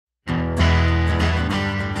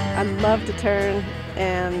I love to turn,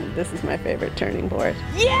 and this is my favorite turning board.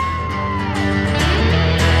 This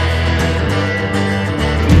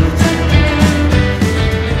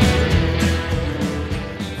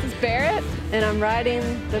is Barrett, and I'm riding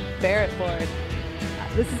the Barrett board.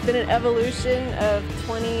 This has been an evolution of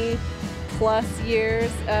 20+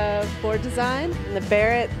 years of board design. And the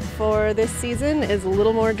Barrett for this season is a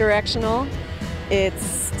little more directional. It's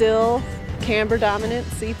still camber dominant,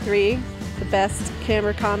 C3, the best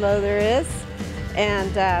camber combo there is.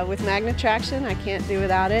 And with magnet traction, I can't do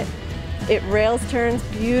without it. It rails turns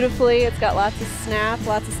beautifully. It's got lots of snap,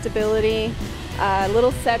 lots of stability. A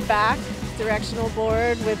little setback, directional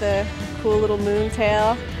board with a cool little moon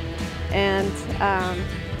tail. And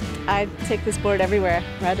I take this board everywhere.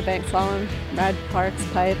 Ride the bank slalom, ride parks,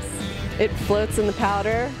 pipes. It floats in the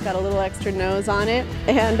powder, got a little extra nose on it,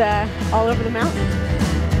 and all over the mountain.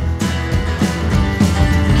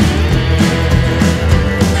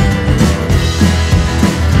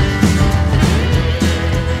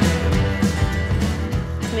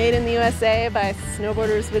 It's made in the USA by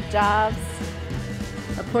snowboarders with jobs.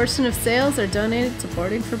 A portion of sales are donated to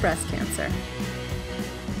Boarding for Breast Cancer.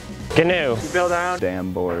 Canoe. Build our own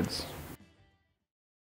damn boards.